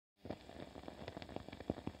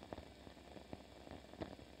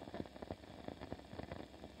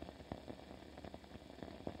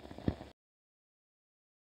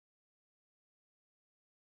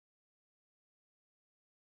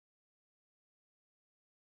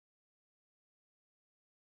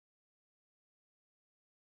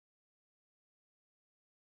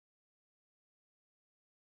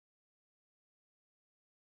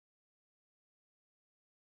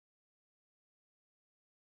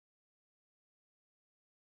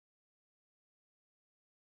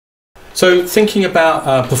So thinking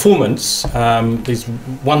about performance, these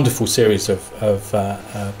wonderful series of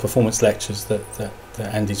performance lectures that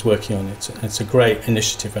Andy's working on, it's a great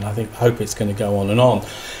initiative, and I hope it's going to go on and on.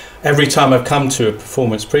 Every time I've come to a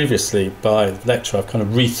performance previously by lecture, I've kind of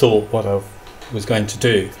rethought what I was going to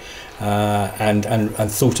do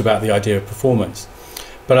and thought about the idea of performance.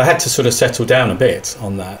 But I had to sort of settle down a bit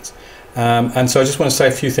on that. And so I just want to say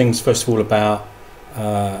a few things, first of all, about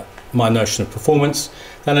my notion of performance,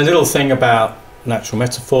 then a little thing about natural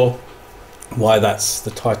metaphor, why that's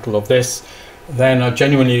the title of this. Then I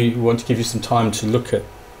genuinely want to give you some time to look at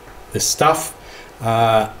this stuff,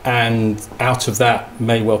 and out of that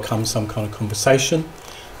may well come some kind of conversation.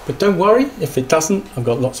 But don't worry, if it doesn't, I've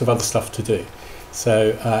got lots of other stuff to do.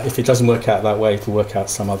 So if it doesn't work out that way, it'll work out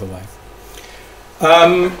some other way.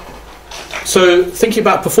 So thinking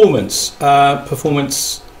about performance,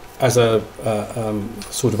 performance as a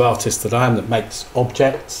sort of artist that I am, that makes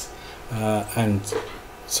objects and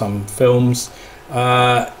some films,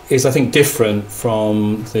 is, I think, different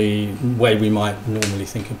from the way we might normally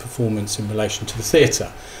think of performance in relation to the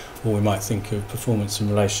theatre, or we might think of performance in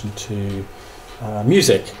relation to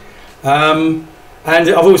music. And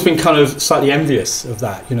I've always been kind of slightly envious of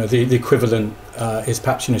that. You know, the equivalent is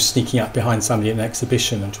perhaps, you know, sneaking up behind somebody in an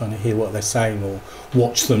exhibition and trying to hear what they're saying, or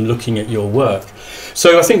watch them looking at your work.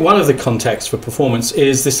 So I think one of the contexts for performance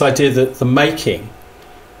is this idea that the making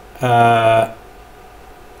and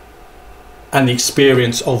the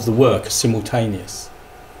experience of the work are simultaneous.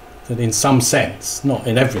 That in some sense, not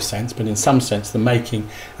in every sense, but in some sense, the making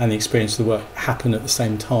and the experience of the work happen at the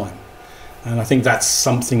same time. And I think that's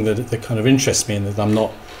something that kind of interests me and that I'm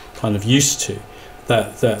not kind of used to,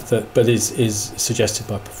 but is suggested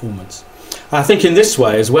by performance. I think in this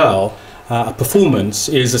way as well, a performance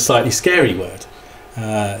is a slightly scary word.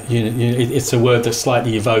 It's a word that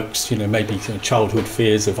slightly evokes, maybe childhood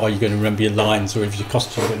fears of, are you going to remember your lines, or if your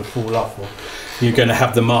costume is going to fall off, or you're going to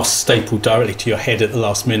have the mask stapled directly to your head at the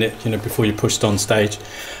last minute, before you're pushed on stage.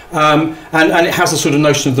 And it has a sort of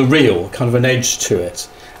notion of the real, kind of an edge to it.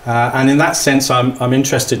 And in that sense, I'm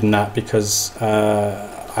interested in that, because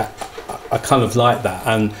I kind of like that,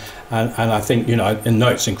 and I think, I know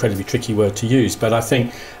it's an incredibly tricky word to use, but I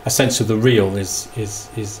think a sense of the real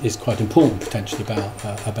is quite important potentially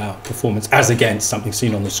about performance, as against something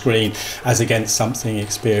seen on the screen, as against something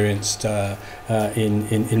experienced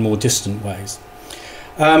in more distant ways.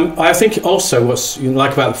 I think also what's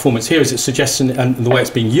like about performance here is it suggests, and the way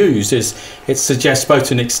it's being used is, it suggests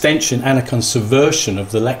both an extension and a kind of subversion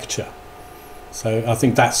of the lecture. So I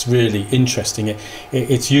think that's really interesting.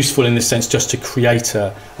 It's useful in this sense just to create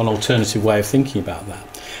an alternative way of thinking about that.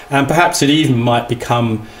 And perhaps it even might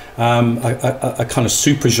become a kind of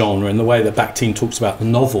super genre, in the way that Bakhtin talks about the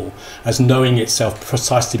novel as knowing itself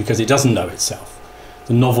precisely because it doesn't know itself.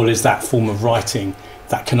 The novel is that form of writing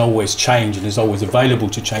that can always change and is always available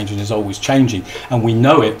to change and is always changing. And we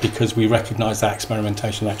know it because we recognise that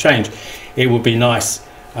experimentation, that change. It would be nice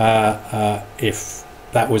if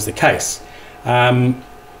that was the case. It kind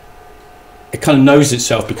of knows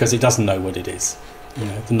itself because it doesn't know what it is.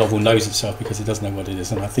 The novel knows itself because it doesn't know what it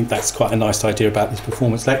is, and I think that's quite a nice idea about these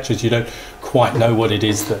performance lectures. You don't quite know what it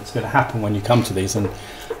is that's going to happen when you come to these, and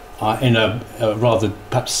in a rather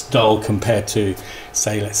perhaps dull compared to,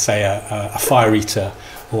 let's say a fire eater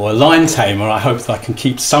or a lion tamer, I hope that I can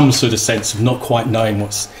keep some sort of sense of not quite knowing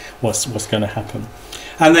what's going to happen.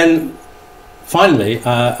 And then finally,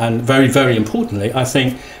 and very, very importantly, I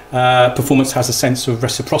think performance has a sense of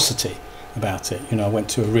reciprocity about it. I went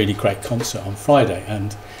to a really great concert on Friday,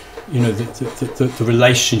 and the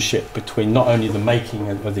relationship between not only the making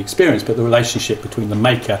of the experience, but the relationship between the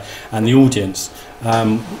maker and the audience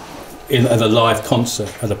in a live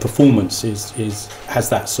concert, at a performance, has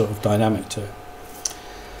that sort of dynamic to it.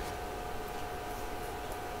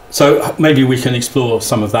 So maybe we can explore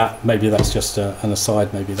some of that. Maybe that's just an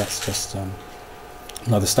aside. Maybe that's just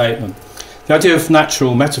another statement. The idea of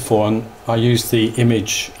natural metaphor, and I use the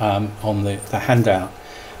image on the handout,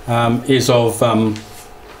 is of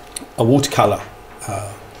a watercolour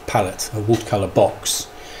palette, a watercolour box.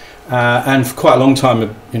 And for quite a long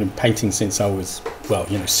time, painting since I was,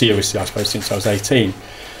 seriously, I suppose, since I was 18.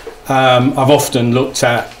 I've often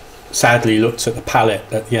sadly looked at the palette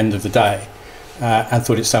at the end of the day and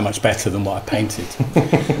thought it's so much better than what I painted.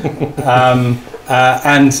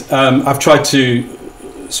 I've tried to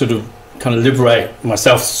sort of kind of liberate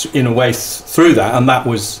myself in a way through that, and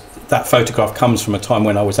that photograph comes from a time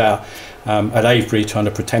when I was out at Avebury trying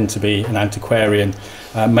to pretend to be an antiquarian,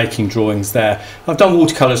 making drawings there. I've done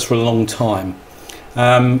watercolours for a long time,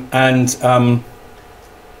 and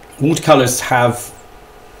watercolours have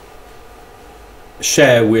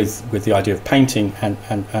share with the idea of painting and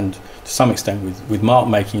to some extent with mark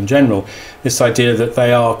making in general, this idea that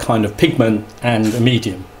they are kind of pigment and a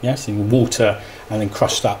medium, yes, in water and then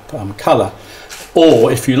crushed up colour,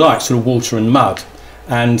 or if you like, sort of water and mud.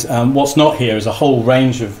 And what's not here is a whole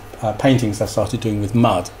range of paintings I started doing with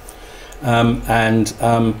mud.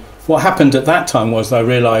 What happened at that time was I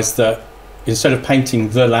realised that instead of painting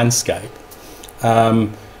the landscape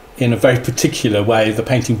in a very particular way, the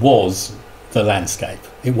painting was the landscape.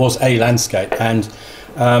 It was a landscape, and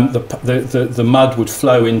the mud would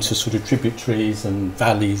flow into sort of tributaries and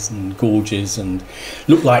valleys and gorges and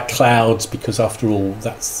look like clouds, because after all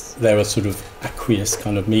they're a sort of aqueous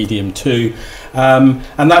kind of medium too, and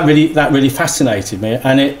that really fascinated me,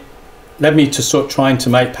 and it led me to sort of trying to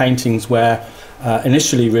make paintings where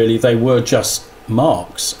initially really they were just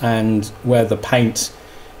marks, and where the paint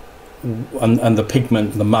and the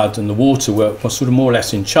pigment, the mud and the water were sort of more or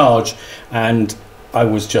less in charge, and I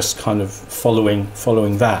was just kind of following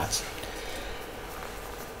that.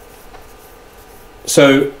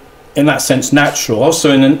 So in that sense natural.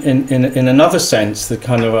 Also in another sense, the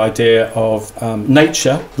kind of idea of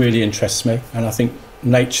nature really interests me, and I think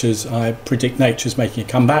I predict nature's making a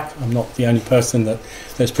comeback. I'm not the only person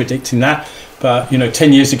that's predicting that, but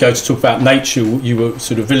 10 years ago to talk about nature, you were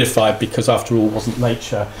sort of vilified, because after all, wasn't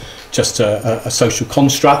nature just a social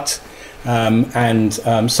construct, and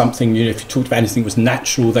something, if you talked about anything that was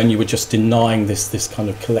natural, then you were just denying this kind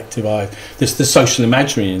of collective the social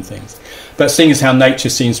imaginary and things. But seeing as how nature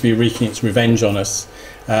seems to be wreaking its revenge on us,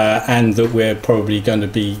 and that we're probably going to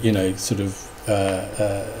be sort of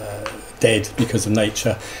dead because of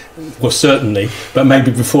nature, well certainly, but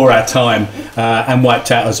maybe before our time, and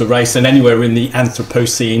wiped out as a race, and anywhere in the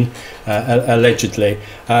Anthropocene, allegedly,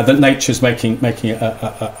 that nature's making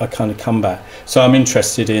a kind of comeback. So I'm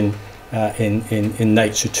interested in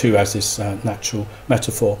nature too as this natural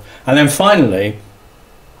metaphor. And then finally,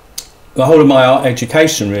 the whole of my art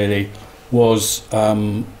education really was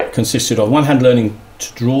consisted of, on one hand, learning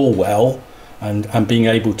to draw well, and being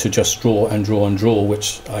able to just draw and draw and draw,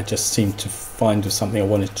 which I just seemed to find was something I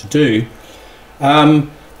wanted to do.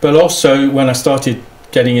 But also when I started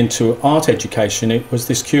getting into art education, it was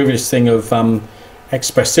this curious thing of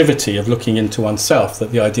expressivity, of looking into oneself,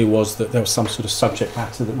 that the idea was that there was some sort of subject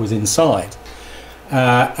matter that was inside.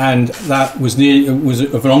 And that was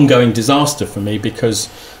of an ongoing disaster for me, because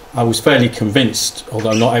I was fairly convinced,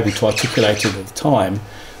 although not able to articulate it at the time,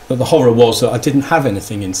 that the horror was that I didn't have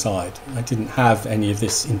anything inside. I didn't have any of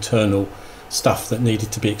this internal stuff that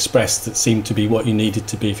needed to be expressed, that seemed to be what you needed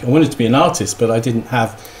to be. I wanted to be an artist, but I didn't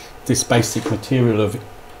have this basic material of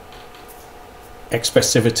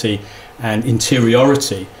expressivity and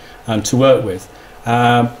interiority to work with.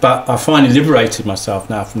 But I finally liberated myself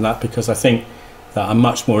now from that, because I think that I'm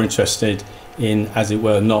much more interested in, as it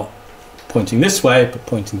were, not pointing this way, but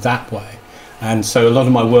pointing that way. And so a lot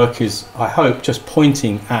of my work is, I hope, just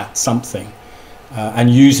pointing at something,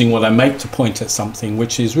 and using what I make to point at something,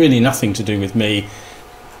 which is really nothing to do with me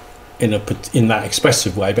in that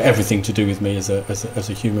expressive way, but everything to do with me as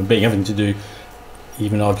a human being, everything to do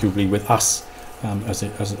even arguably with us as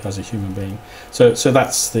a human being. So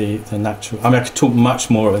that's the natural. I mean, I could talk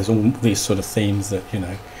much more of all these sort of themes that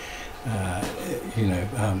I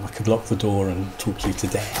could lock the door and talk you to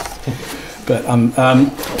death. But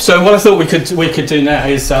so what I thought we could do now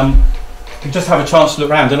is just have a chance to look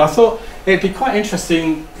around, and I thought it'd be quite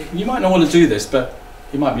interesting. You might not want to do this, but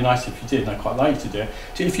it might be nice if you did, and I'd quite like you to do it.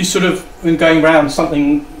 If you sort of, when going around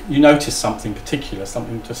something, you notice something particular,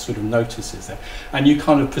 something just sort of notices it, and you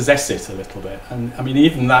kind of possess it a little bit. And I mean,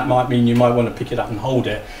 even that might mean you might want to pick it up and hold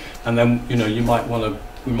it, and then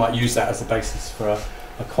we might use that as a basis for a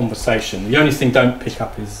conversation. The only thing don't pick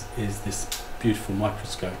up is this beautiful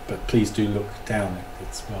microscope, but please do look down it.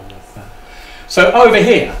 It's well worth that. So over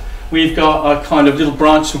here we've got a kind of little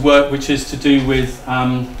branch of work which is to do with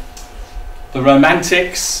the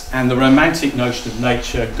romantics and the romantic notion of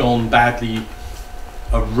nature gone badly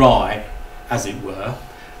awry, as it were,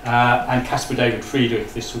 and Caspar David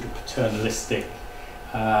Friedrich, this sort of paternalistic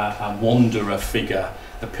wanderer figure,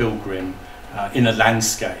 the pilgrim in a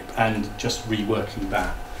landscape, and just reworking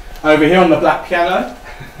that. Over here on the black piano,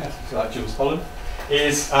 like Jules Holland,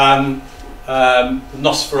 is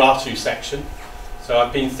Nosferatu section. So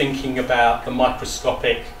I've been thinking about the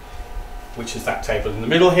microscopic, which is that table in the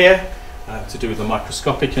middle here, to do with the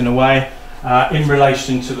microscopic in a way, in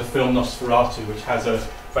relation to the film Nosferatu, which has a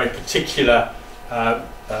very particular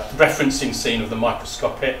referencing scene of the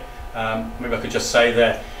microscopic. Maybe I could just say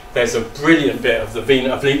there's a brilliant bit of the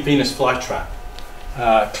Venus flytrap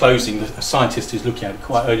closing. A scientist is looking at it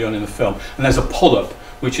quite early on in the film, and there's a polyp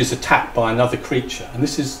which is attacked by another creature. And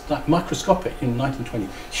this is like microscopic in 1920,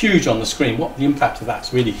 huge on the screen. What the impact of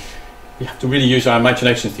that's really, you have to really use our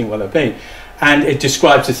imagination to think what they're being. And it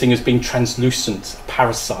describes the thing as being translucent, a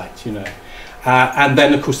parasite, you know. And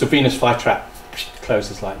then, of course, the Venus flytrap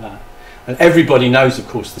closes like that. And everybody knows, of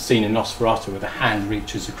course, the scene in Nosferatu where the hand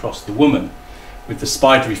reaches across the woman with the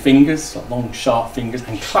spidery fingers, like long, sharp fingers,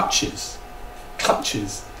 and clutches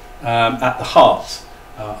at the heart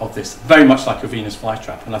of this, very much like a Venus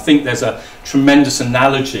flytrap. And I think there's a tremendous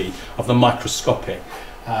analogy of the microscopic.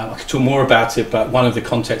 I could talk more about it, but one of the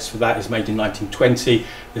contexts for that is made in 1920.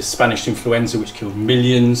 The Spanish influenza, which killed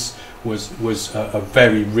millions, was a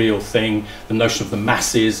very real thing. The notion of the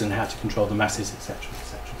masses and how to control the masses, etc.,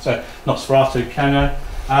 etc. So Nosferatu, Piano.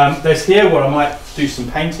 There's here where I might do some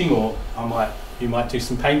painting, or you might do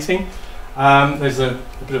some painting. There's a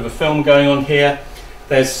bit of a film going on here.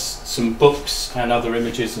 There's some books and other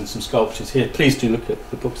images and some sculptures here. Please do look at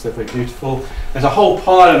the books, they're very beautiful. There's a whole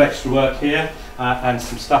pile of extra work here, and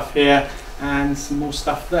some stuff here, and some more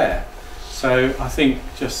stuff there. So I think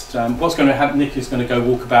just what's going to happen, Nick is going to go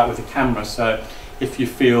walk about with the camera, so if you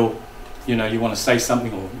feel you want to say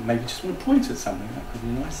something, or maybe just want to point at something, that could be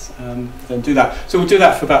nice, then do that. So we'll do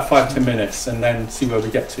that for about 5-10 minutes and then see where we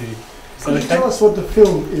get to. Can you tell us what the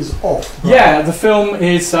film is of? Right? Yeah, the film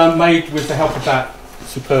is made with the help of that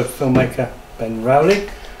superb filmmaker, Ben Rowley.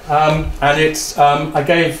 And it's, I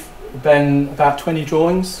gave Ben about 20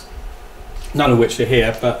 drawings, none of which are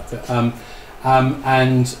here, but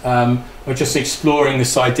we're just exploring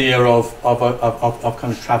this idea of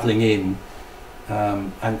kind of travelling in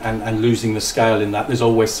and losing the scale in that. There's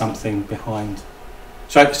always something behind.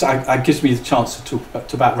 So it gives me the chance to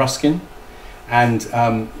talk about Ruskin. And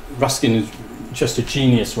Ruskin is just a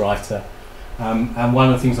genius writer. And one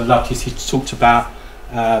of the things I loved is he talked about,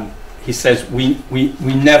 he says, we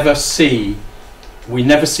don't see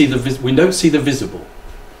the visible.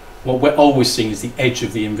 What we're always seeing is the edge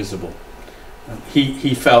of the invisible.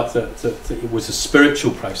 He felt that it was a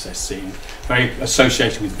spiritual process scene, very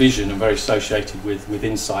associated with vision and very associated with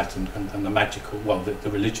insight and the magical, well, the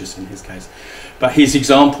religious in his case. But his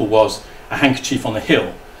example was a handkerchief on a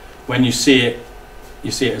hill. When you see it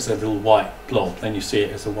as a little white blob, then you see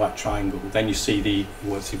it as a white triangle, then you see he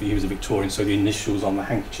was a Victorian, so the initials on the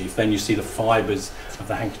handkerchief, then you see the fibres of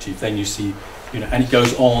the handkerchief, then you see, and it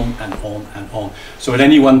goes on and on and on. So at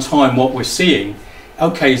any one time what we're seeing,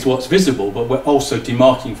 okay, is what's visible, but we're also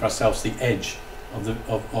demarking for ourselves the edge of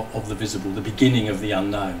the visible, the beginning of the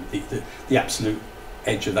unknown, the absolute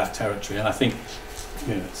edge of that territory. And I think,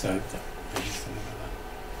 so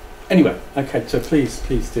anyway, okay, so please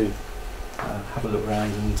do have a look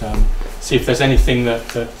around and see if there's anything that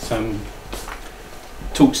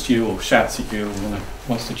talks to you or shouts at you or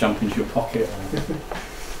wants to jump into your pocket or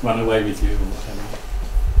run away with you or whatever.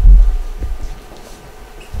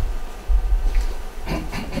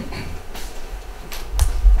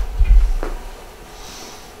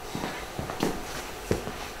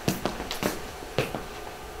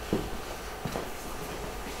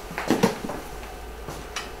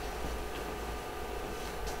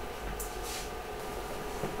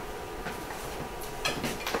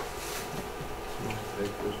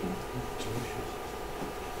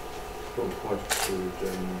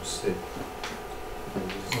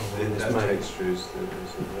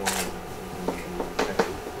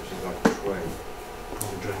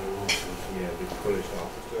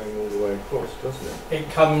 It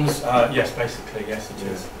comes, yes, basically, yes, it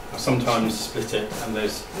is. I sometimes split it, and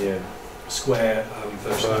there's square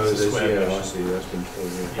versions. I see, that's been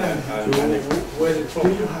told. Where's it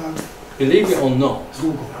from? Believe it or not,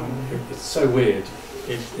 it's so weird.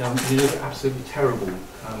 It is an absolutely terrible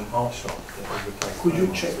art shop that we replaced. Could you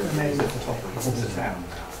check the name at the top of the town?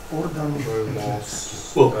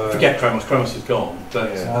 Well, forget Chromos. Chromos is gone, but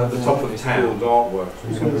at the top of the town.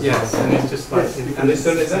 Artworks. Yes, and it's just like, and it's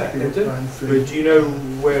still there. But do you know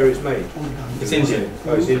where it's made? It's Indian.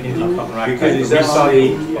 Oh, it's Indian. Because it's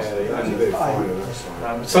actually, that's a bit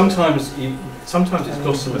finer. sometimes it's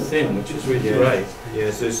gossamer thin, which is really great.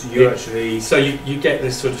 Yeah, so you actually. So you get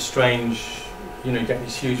this sort of strange, you get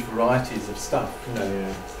these huge varieties of stuff. Yeah,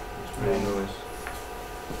 it's really nice.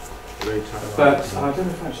 But I don't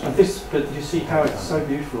know if actually but you see how it's so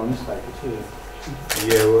beautiful on this paper too.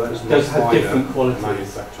 Yeah, well, that's it does have different qualities.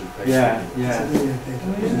 Manufacturing paper. Yeah.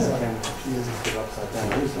 Upside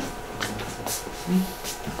down, isn't it?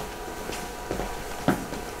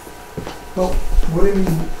 Well, what do you mean?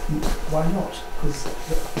 Why not? Because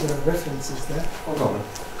there are references there. Hold on.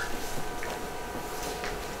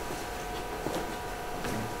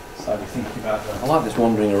 So we're thinking about I like this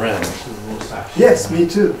wandering around. Yes, me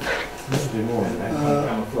too. do more than that,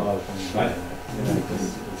 camouflage and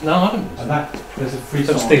No, I haven't. and that there's a free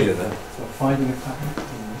Don't steal it then. finding a pattern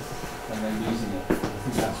and then using it. I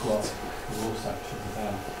think that's what the Rorschach is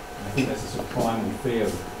about. And I think there's a sort of primal fear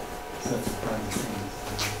of certain kinds of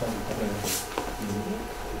things.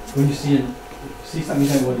 When you see something,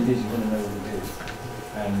 you know what it is, you want to know what it is.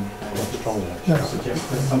 And what's strong in it? Suggest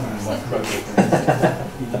that something might progress.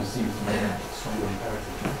 Even seems to be a stronger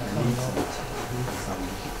imperative. And needs some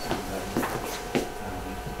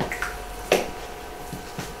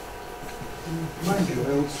Mind you, I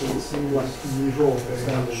also seem like Miro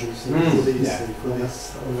standard for this.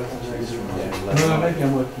 No, maybe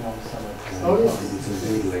I'm working on some of Oh, yes. It's a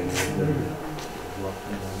healing. I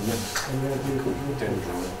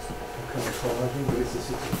think it's a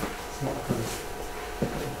city. It's not a kind of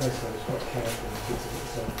place where it's quite careful and keeps it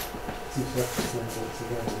itself. It seems to have to blend all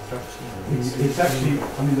together. It's actually,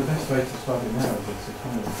 I mean, the best way to describe it now is it's a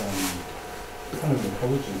kind of an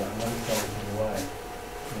ecology, like one side of the way,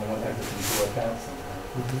 and I want everything to work out somehow.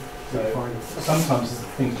 So sometimes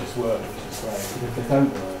things just work, which is great, but if they don't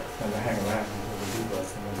work, then they hang around until they do work,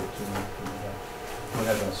 and then they do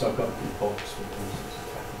whatever. So I've got a big box with all sorts of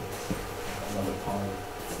catalysts, another pile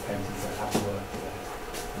of paintings that have worked there,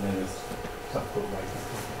 and then there's stuff called later.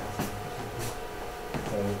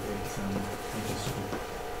 So it's you just sort of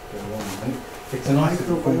go on. And it's a nice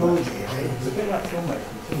little format. It's a bit like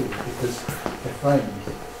filmmaking too, because they're framed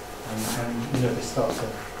and you know they start to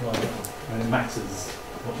line up, and it matters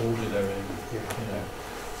what order they're in. You know,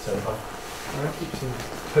 so I'm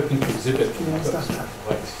hoping to exhibit them.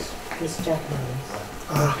 It's Japanese.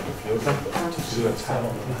 If you're to do a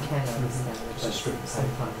towel, We can understand it, but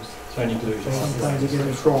sometimes it's only glue. Sometimes you get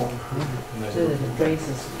it wrong. the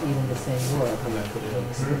phrases even the same word. And then put it on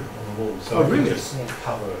the wall. So Oh, I can really? just Yeah.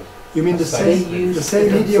 cover it. You mean the They same use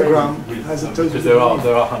ideogram With, has a totally because there are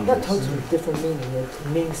Not hundreds. totally different meaning, it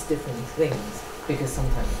means different things. Because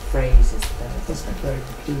sometimes the phrase is That's different. very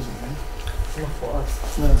confusing, eh? Not for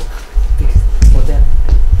us, No. because for them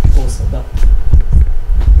also not.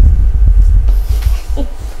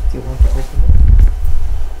 Do you want to open it?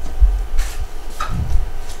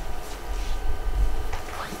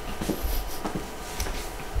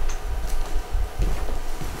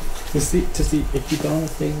 Does the Ikebana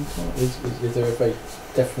thing, is there a very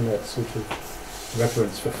definite sort of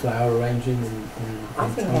reverence for flower arranging in I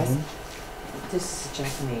think Taiwan? This is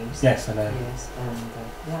Japanese. Yes, I know. Yes, and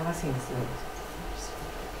yeah, I think it's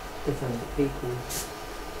different people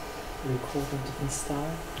record in different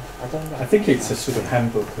style. I don't know. I think it's a sort of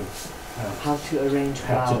handbook of How to arrange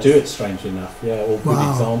how flowers. to do it, strangely enough. Yeah, or good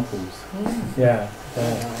Wow. examples. Mm. Yeah.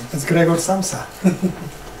 It's Gregor Samsa.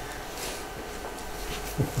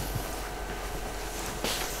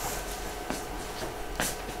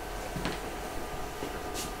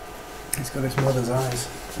 He's got his mother's eyes.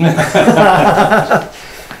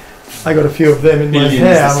 I got a few of them in my Millions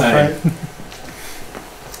hair, the I'm same. afraid.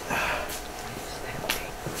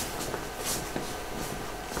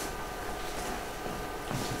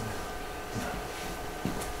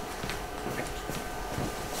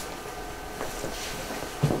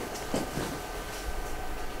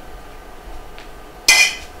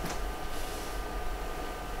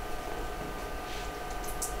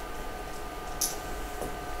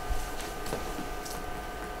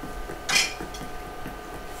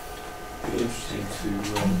 It'd be interesting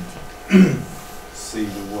to see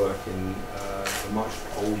the work in a much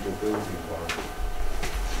older building environment.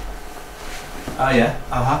 Oh yeah.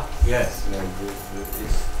 Yes. You know,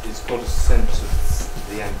 it's got a sense of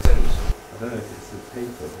the antennas. I don't know if it's the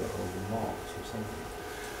paper or the marks or something.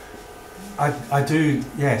 I do.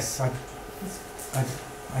 Yes, I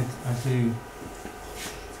do.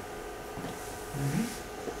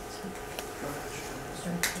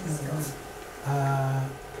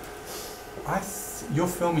 You're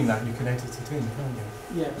filming that. You can edit it in, can't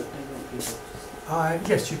you? Yeah, but I want people.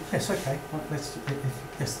 Yes. Yes. Okay. Right, yes,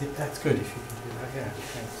 that's good. If you can do that. Yeah.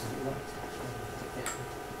 Thanks.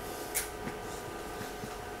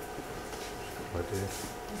 Idea.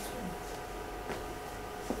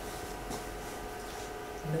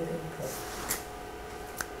 No input.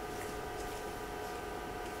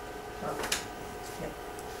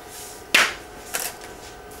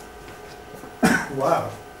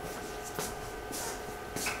 Wow.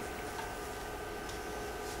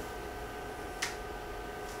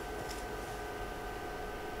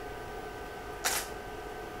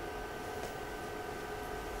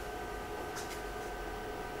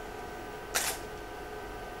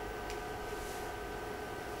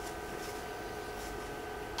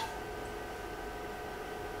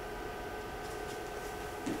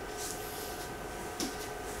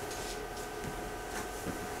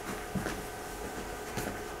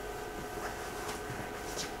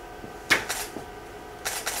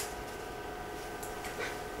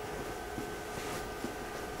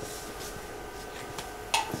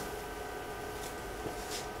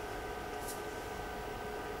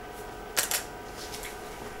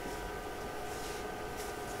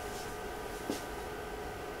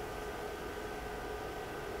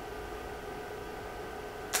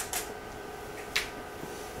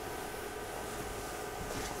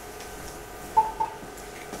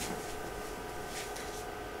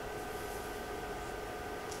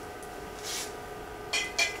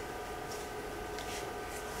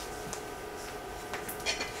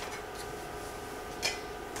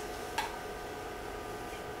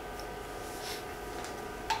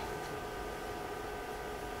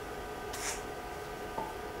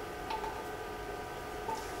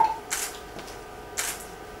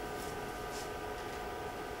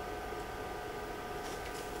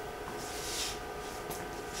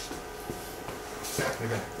 There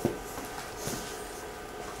we go.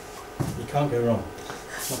 You can't go wrong.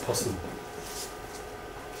 It's not possible.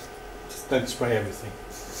 Just don't spray everything.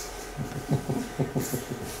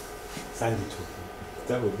 It's Andy talking.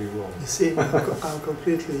 That would be wrong. You see, I'm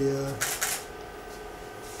completely.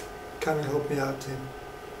 Can you help me out, Tim?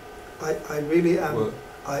 I really am. Well,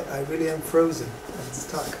 I really am frozen and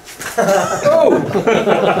stuck.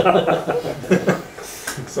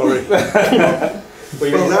 sorry.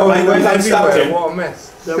 Well, that What a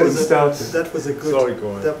mess. That was a good. Sorry,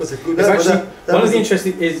 go on. That was a good. It's that actually, that one was of the a-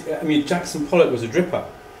 interesting is, I mean, Jackson Pollock was a dripper.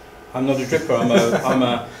 I'm not a dripper. I'm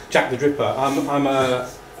a Jack the Dripper. I'm a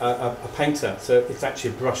painter. So it's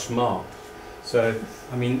actually a brush mark. So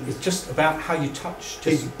I mean, it's just about how you touch,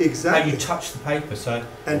 just exactly. how you touch the paper. So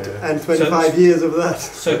and Yeah. and 25 years of that.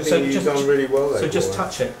 so I think you've done really well there. so just Gordon.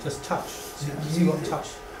 touch it. Just touch. See what touch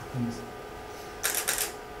happens.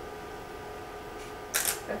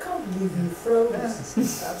 I can't believe you froze.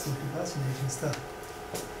 That's absolutely fascinating stuff.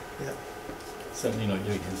 Certainly not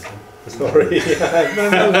you against them. Sorry.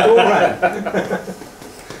 No, go on.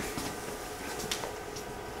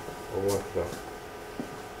 I'll wipe it off.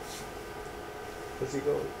 Has he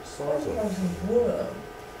got size on it? Worm.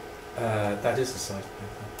 That is the size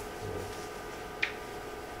paper.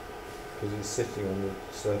 Because it's sitting on the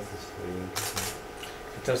surface of the ink, isn't it?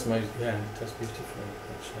 It does most, yeah, it does beautifully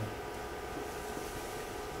actually.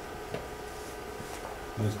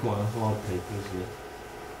 And it's quite a hard paper, isn't it?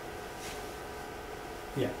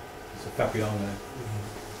 It's a Fabriano.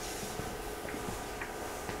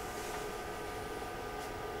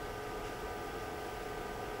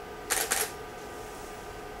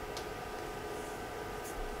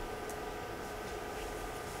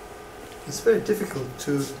 It's very difficult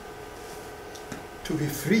to be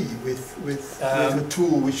free with a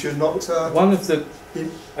tool which you're not. One of the,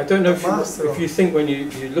 I don't know master if you think when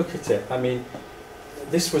you look at it, I mean,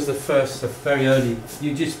 this was the first, the very early,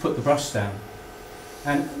 you just put the brush down.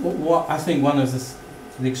 And what I think one of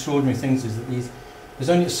the extraordinary things is that there's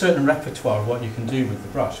only a certain repertoire of what you can do with the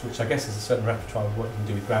brush, which I guess is a certain repertoire of what you can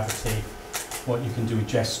do with gravity, what you can do with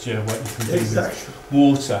gesture, what you can do Exactly. with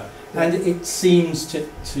water. And it seems to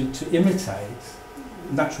imitate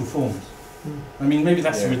natural forms. I mean, maybe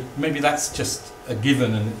that's just a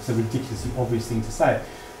given and it's a ridiculously obvious thing to say.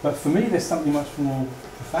 But for me, there's something much more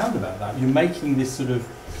profound about that. You're making this sort of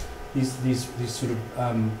these sort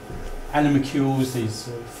of animalcules, these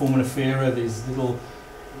foraminifera, these little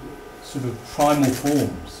sort of primal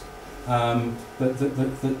forms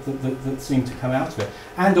that seem to come out of it.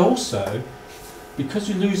 And also, because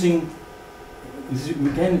you're losing,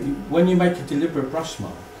 again, when you make a deliberate brush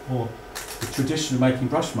mark, or the tradition of making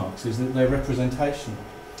brush marks is that they're representational.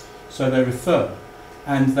 So they refer,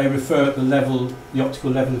 and they refer at the level, the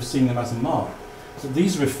optical level of seeing them as a mark. So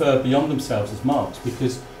these refer beyond themselves as marks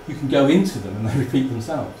because you can go into them and they repeat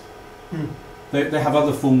themselves. They have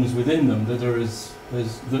other forms within them that are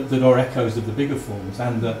that are echoes of the bigger forms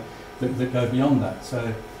and that go beyond that.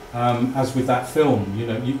 So as with that film,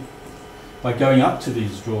 by going up to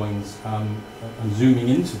these drawings and zooming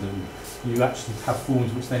into them, you actually have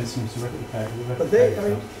forms which then seem to replicate. But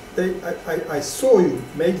I saw you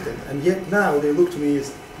make them, and yet now they look to me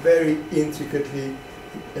as very intricately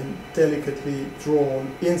and delicately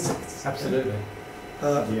drawn insects. Absolutely.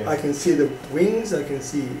 I can see the wings, I can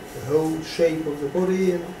see the whole shape of the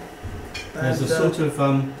body, and There's a sort of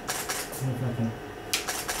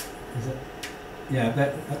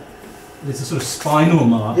there's a sort of spinal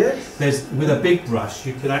mark. yes, There's with a big brush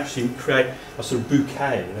you can actually create a sort of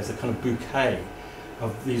bouquet. There's a kind of bouquet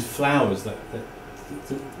of these flowers that that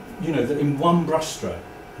in one brushstroke.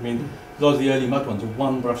 I mean, a lot of the early mud ones are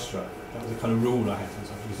one brushstroke. That was a kind of rule I had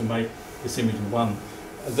to make this image in one.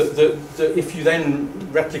 If you then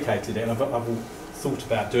replicated it, and I've all thought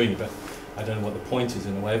about doing it, but I don't know what the point is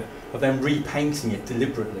in a way, of then repainting it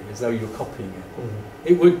deliberately as though you're copying it.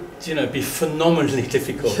 It would, be phenomenally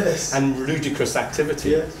difficult yes, and ludicrous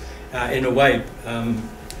activity yes. In a way. And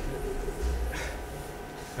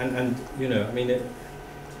I mean, and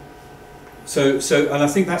I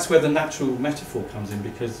think that's where the natural metaphor comes in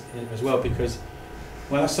because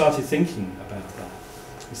when I started thinking about that,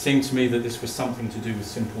 it seemed to me that this was something to do with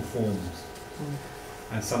simple forms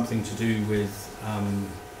and something to do with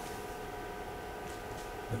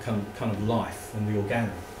the kind of life and the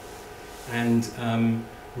organic. And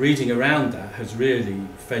reading around that has really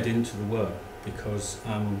fed into the work because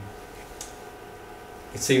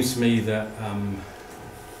it seems to me that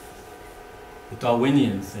the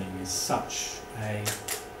Darwinian thing is such a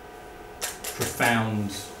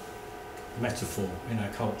profound metaphor in our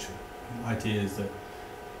culture. Ideas that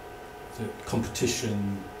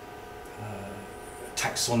competition,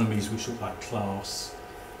 taxonomies which look like class,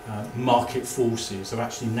 market forces are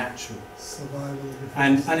actually natural. Survival.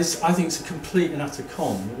 And it's, I think it's a complete and utter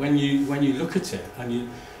con. When you look at it, and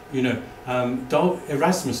you know,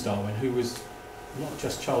 Erasmus Darwin, who was not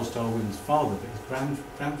just Charles Darwin's father, but his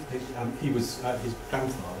his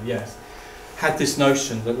grandfather, yes, had this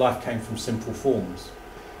notion that life came from simple forms.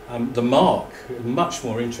 Lamarck, a much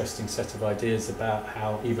more interesting set of ideas about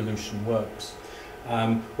how evolution works,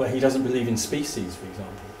 where he doesn't believe in species, for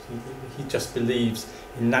example. He just believes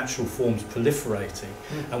in natural forms proliferating,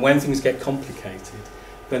 and when things get complicated,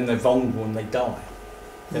 then they're vulnerable and they die.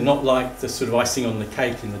 They're not like the sort of icing on the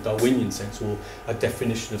cake in the Darwinian sense, or a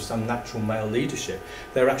definition of some natural male leadership.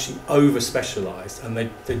 They're actually over-specialised, and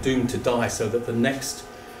they're doomed to die, so that the next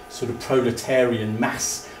sort of proletarian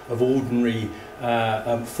mass of ordinary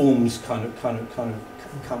forms kind of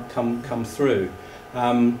come through.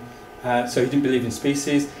 So he didn't believe in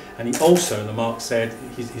species, and he also, Lamarck said,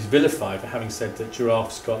 he's vilified for having said that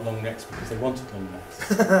giraffes got long necks because they wanted long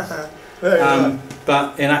necks.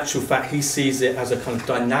 But in actual fact, he sees it as a kind of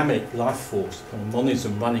dynamic life force, kind of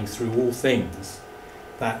monism running through all things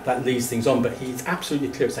that leads things on. But he's absolutely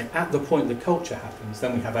clear at saying, at the point the culture happens,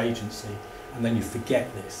 then we have agency, and then you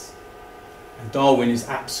forget this. And Darwin is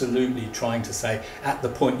absolutely trying to say, at the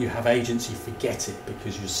point you have agency, forget it,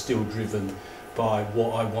 because you're still driven by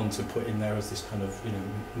what I want to put in there as this kind of, you know,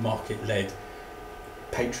 market-led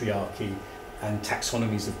patriarchy and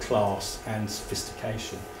taxonomies of class and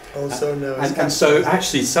sophistication. Also known as and so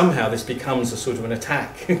actually somehow this becomes a sort of an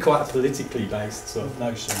attack, quite a politically based sort of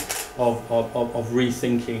notion of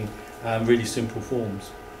rethinking really simple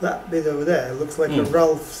forms. That bit over there looks like a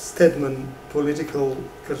Ralph Steadman political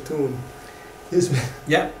cartoon.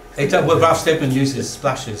 Yeah, well, Ralph Steadman uses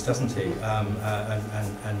splashes, doesn't he,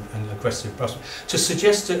 and aggressive brush to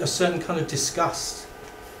suggest a certain kind of disgust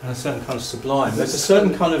and a certain kind of sublime. There's a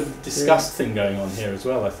certain kind of disgust thing going on here as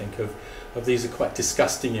well, I think, of these are quite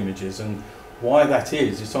disgusting images, and why that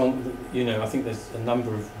is, it's on, you know, I think there's a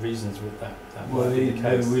number of reasons with that well, might be the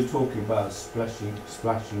case. We're talking about splashing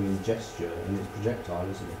in gesture, and it's projectile,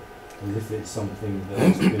 isn't it? As if it's something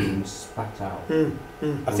that's been spat out.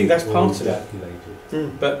 I think that's part of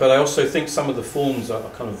it. But I also think some of the forms are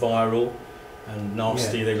kind of viral and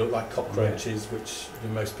nasty. Yeah. They look like cockroaches, which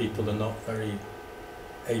most people are not very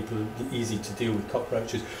easy to deal with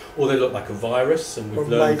cockroaches. Or they look like a virus, and we've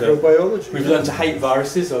learned to hate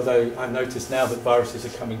viruses. Although I notice now that viruses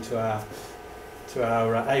are coming to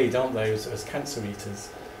our aid, aren't they, as cancer eaters?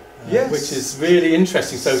 Yes. Which is really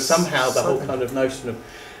interesting. So somehow the whole kind of notion of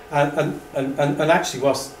and actually,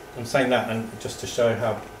 whilst I'm saying that, and just to show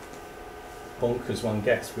how bonkers one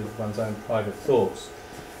gets with one's own private thoughts,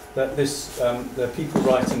 that this there are people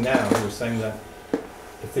writing now who are saying that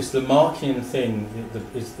if this Lamarckian thing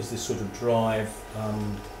is this sort of drive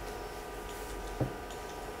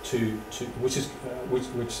to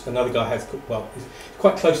which another guy has, well, it's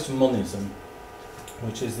quite close to monism,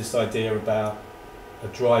 which is this idea about a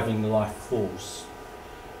driving life force.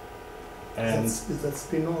 And is that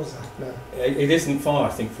Spinoza? No. It isn't far,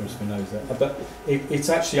 I think, from Spinoza, but it's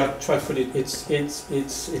actually, I try to put it,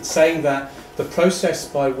 it's saying that the process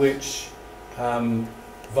by which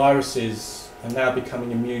viruses are now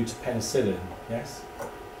becoming immune to penicillin, yes,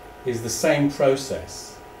 is the same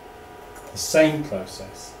process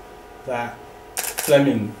that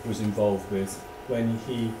Fleming was involved with when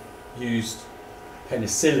he used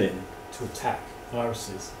penicillin to attack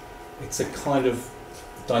viruses. It's a kind of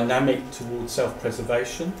dynamic towards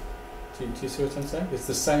self-preservation. Do you see what I'm saying? It's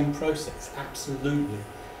the same process, absolutely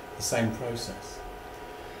the same process.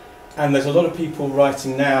 And there's a lot of people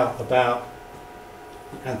writing now about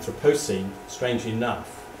the Anthropocene, strangely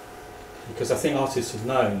enough, because I think artists have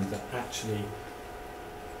known that actually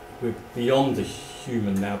we're beyond the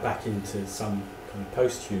human now, back into some kind of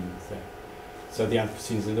post-human thing. So the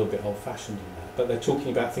Anthropocene is a little bit old-fashioned in that. But they're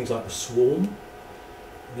talking about things like the swarm.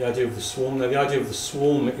 The idea of the swarm. Now, the idea of the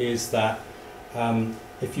swarm is that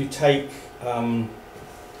if you take,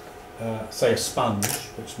 say, a sponge,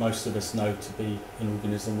 which most of us know to be an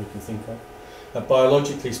organism we can think of, that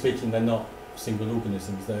biologically speaking, they're not single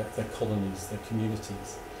organisms. They're colonies. They're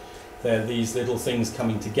communities. They're these little things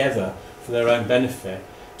coming together for their own benefit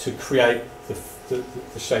to create the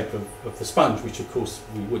shape of the sponge, which, of course,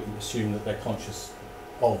 we wouldn't assume that they're conscious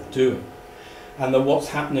of doing. And that what's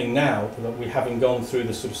happening now, that we haven't gone through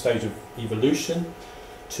the sort of stage of evolution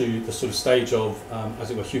to the sort of stage of, as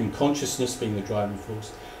it were, human consciousness being the driving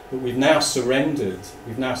force, that we've now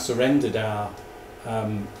surrendered our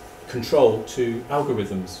control to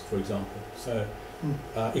algorithms, for example. So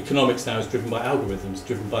economics now is driven by algorithms,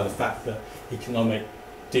 driven by the fact that economic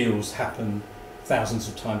deals happen thousands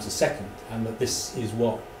of times a second, and that this is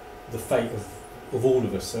what the fate of all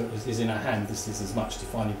of us is in our hand. This is as much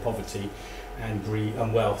defining poverty and greed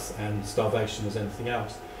and wealth and starvation as anything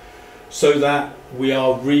else. So that we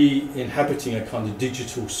are re-inhabiting a kind of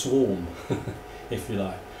digital swarm, if you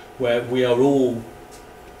like, where we are all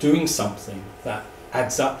doing something that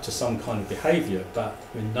adds up to some kind of behaviour, but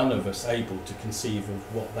we're none of us able to conceive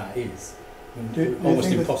of what that is.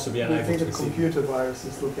 Almost impossibly unable to conceive. Do you think the computer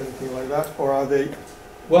viruses look anything like that, or are they?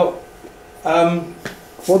 Well,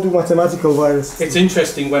 what do mathematical viruses do? it's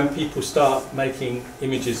interesting when people start making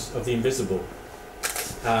images of the invisible,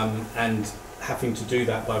 and having to do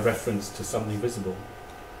that by reference to something visible.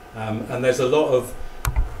 And there's a lot of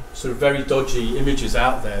sort of very dodgy images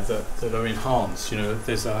out there that are enhanced. You know,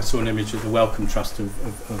 I saw an image of the Wellcome Trust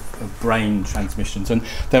of brain transmissions, and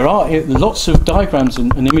there are lots of diagrams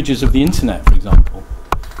and images of the internet, for example.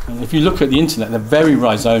 And if you look at the internet, they're very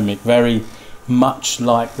rhizomic, very much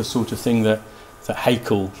like the sort of thing that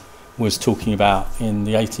Haeckel was talking about in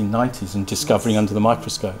the 1890s and discovering under the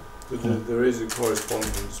microscope. But there is a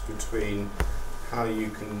correspondence between how you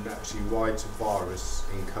can actually write a virus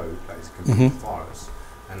in code, that is a computer virus,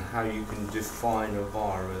 and how you can define a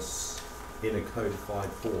virus in a codified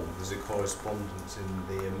form. There's a correspondence in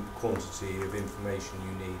the quantity of information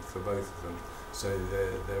you need for both of them. So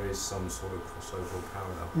there is some sort of crossover or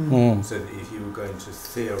parallel. So that if you were going to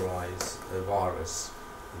theorise a virus,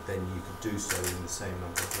 then you could do so in the same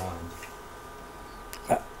number of lines.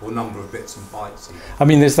 Or number of bits and bytes even. I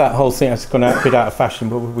mean, there's that whole thing that's gone a bit out of fashion,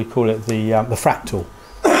 but we call it the fractal.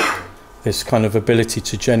 This kind of ability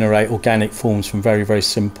to generate organic forms from very, very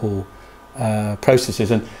simple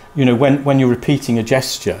processes. And you know, when you're repeating a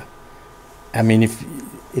gesture, I mean, if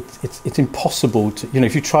it's impossible to, you know,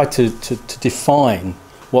 if you try to define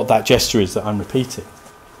what that gesture is that I'm repeating,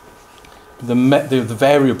 the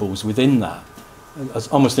variables within that are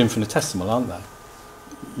almost infinitesimal, aren't they?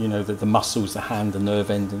 You know, the muscles, the hand, the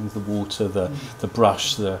nerve endings, the water, the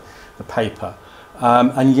brush, the paper,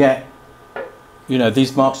 and yet, you know,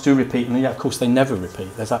 these marks do repeat, and yet, of course, they never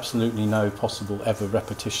repeat. There's absolutely no possible ever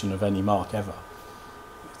repetition of any mark ever.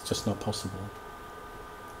 It's just not possible.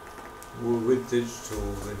 Well, with digital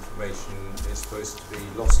information, it's supposed to be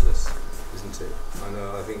lossless, isn't it?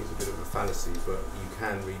 I think it's a bit of a fallacy, but you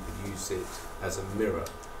can reproduce it as a mirror,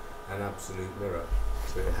 an absolute mirror.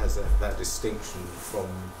 So it has that distinction from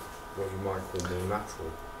what you might call more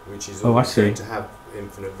natural, which is always going to have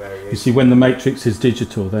infinite variation. You see, when the matrix is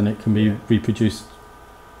digital, then it can be reproduced.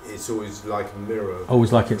 It's always like a mirror.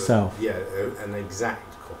 Always like itself. Yeah, an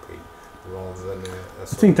exact copy rather than a I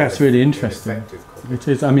think that's really interesting. Copy. It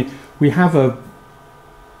is. I mean, we have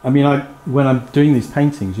when I'm doing these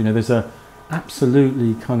paintings, you know, there's a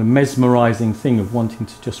absolutely kind of mesmerising thing of wanting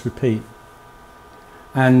to just repeat.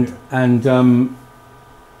 And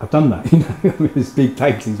I've done that, you know. These big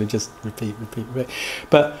paintings are just repeat.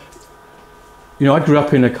 But you know, I grew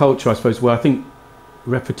up in a culture, I suppose, where I think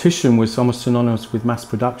repetition was almost synonymous with mass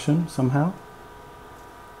production somehow.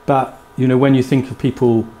 But you know, when you think of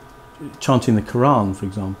people chanting the Quran, for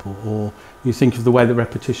example, or you think of the way that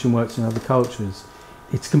repetition works in other cultures,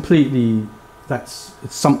 it's completely, it's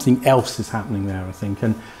something else is happening there, I think.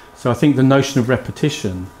 And so I think the notion of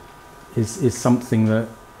repetition is something that,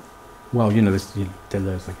 well, you know, there's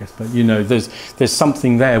Deleuze, I guess, but you know, there's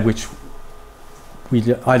something there which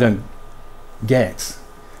I don't get,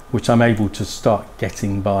 which I'm able to start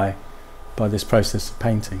getting by this process of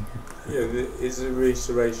painting. Yeah, is a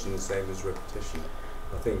reiteration the same as repetition?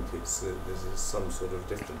 I think there's some sort of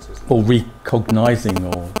difference, isn't or recognising,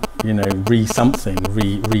 or you know, re-something,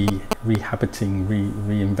 rehabiting,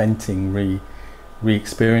 reinventing,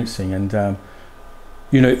 re-experiencing, and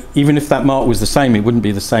you know, even if that mark was the same, it wouldn't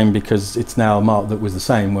be the same because it's now a mark that was the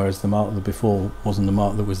same, whereas the mark that before wasn't the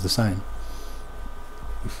mark that was the same.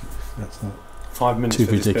 If that's not 5 minutes too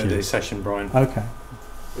for this bit of the ridiculous. session, Brian. Okay.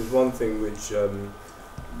 There's one thing which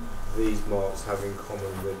these marks have in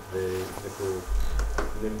common with the little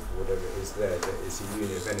nymph or whatever it is there, that it's a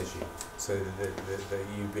unit of energy. So that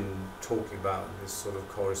you've been talking about this sort of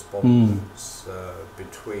correspondence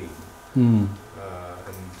between, and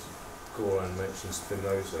Goran mentioned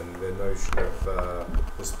Spinoza and the notion of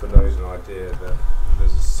the Spinozan idea that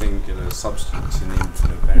there's a singular substance in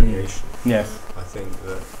infinite variation. Yes. I think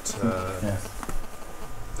that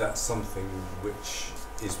that's something which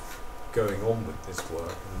is going on with this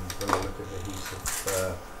work, and when I look at the heap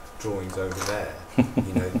of drawings over there,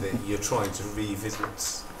 you know, that you're trying to revisit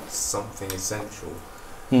something essential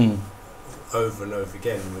over and over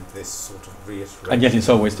again with this sort of reiteration. And yet it's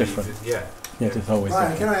always different. Yeah. Yet it's always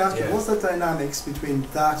Brian, different. can I ask you, what's the dynamics between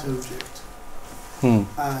that object and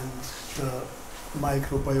the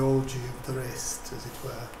microbiology of the rest, as it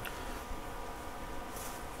were.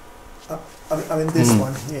 I mean this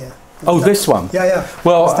one here. Oh, this one. Yeah, yeah.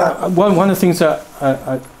 Well, one of the things that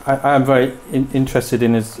I am very interested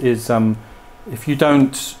in is if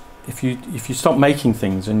you stop making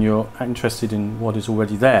things and you're interested in what is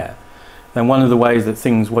already there, then one of the ways that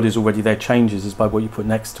what is already there changes is by what you put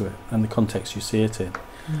next to it and the context you see it in.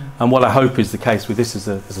 And what I hope is the case with this as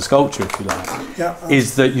a sculpture, if you like,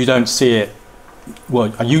 is that you don't see it. Well,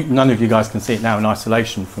 none of you guys can see it now in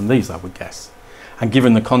isolation from these, I would guess. And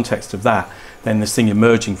given the context of that, then this thing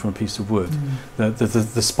emerging from a piece of wood,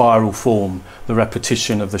 the spiral form, the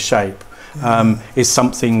repetition of the shape, is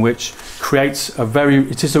something which creates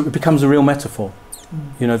it becomes a real metaphor.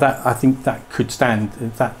 You know, that I think that could stand,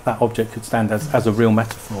 that object could stand as a real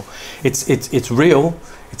metaphor. It's real.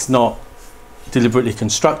 It's not deliberately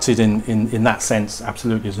constructed in that sense,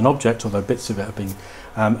 absolutely as an object, although bits of it have been,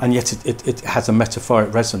 and yet it has a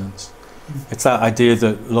metaphoric resonance. It's that idea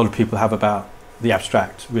that a lot of people have about the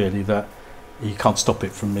abstract, really, that you can't stop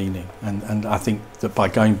it from meaning. And I think that by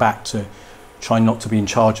going back to trying not to be in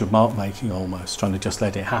charge of mark making, almost trying to just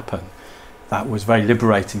let it happen, that was very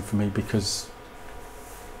liberating for me, because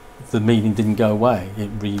the meaning didn't go away. It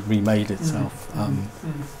remade itself,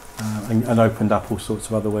 and opened up all sorts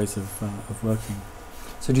of other ways of working.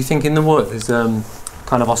 So do you think in the work there's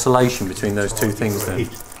kind of oscillation between those two things then?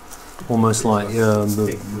 Almost like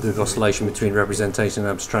the oscillation between representation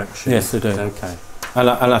and abstraction? Yes, they do. Okay. And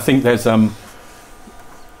I think there's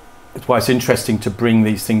it's why it's interesting to bring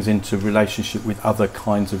these things into relationship with other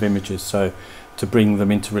kinds of images. So to bring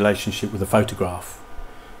them into relationship with a photograph,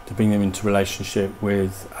 to bring them into relationship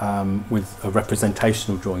with a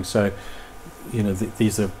representational drawing. So, you know,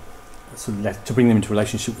 these are sort of to bring them into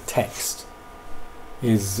relationship with text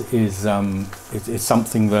is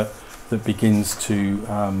something that begins to.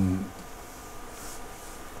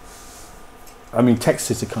 I mean,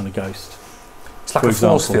 text is a kind of ghost. It's like a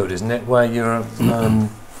force field, isn't it? Where you're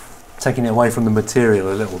taking it away from the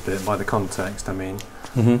material a little bit by the context. I mean,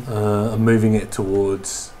 and moving it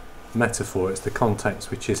towards metaphor. It's the context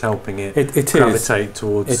which is helping it gravitate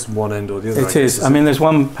towards one end or the other. It is. I mean, there's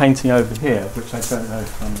one painting over here which I don't know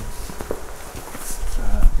if,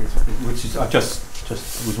 which is I just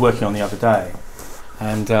was working on the other day,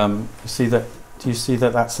 and you see that. Do you see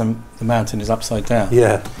that that's the mountain is upside down?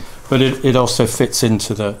 Yeah. But it also fits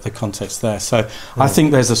into the context there. So I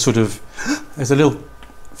think there's a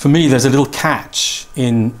little catch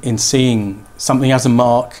in seeing something as a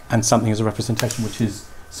mark and something as a representation, which is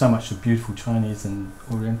so much of beautiful Chinese and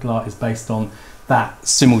Oriental art is based on that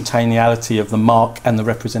simultaneity of the mark and the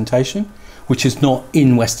representation, which is not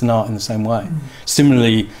in Western art in the same way.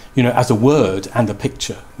 Similarly, you know, as a word and a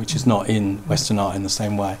picture, which is not in Western art in the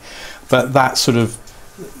same way. But that sort of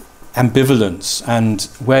ambivalence, and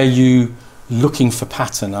where you looking for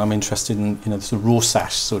pattern, I'm interested in, you know, the sort of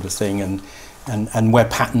Rorschach sort of thing, and where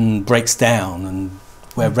pattern breaks down, and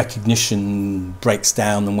where recognition breaks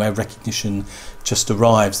down, and where recognition just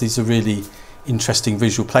arrives. These are really interesting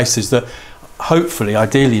visual places that hopefully,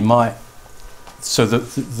 ideally, might, so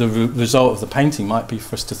that the result of the painting might be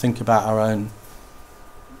for us to think about our own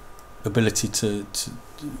ability to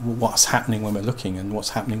what's happening when we're looking, and what's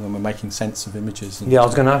happening when we're making sense of images. And yeah, I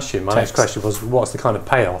was going to ask you, my next question was, what's the kind of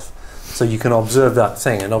payoff? So you can observe that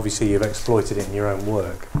thing, and obviously you've exploited it in your own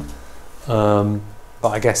work. But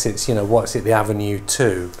I guess it's, you know, what's it the avenue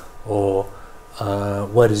to, or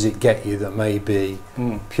where does it get you that may be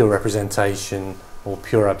pure representation or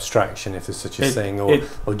pure abstraction, if there's such a thing,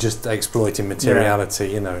 or just exploiting materiality,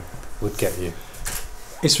 you know, would get you?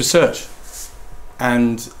 It's research.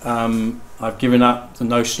 And I've given up the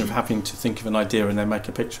notion of having to think of an idea and then make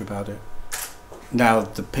a picture about it. Now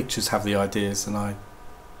the pictures have the ideas and I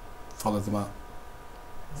follow them up.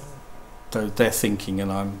 So they're thinking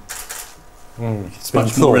and I'm... it's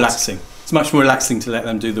much more relaxing. It's much more relaxing to let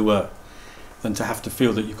them do the work than to have to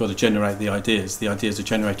feel that you've got to generate the ideas. The ideas are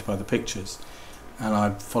generated by the pictures and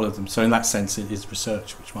I follow them. So in that sense it is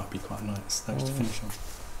research, which might be quite nice. Those to finish on.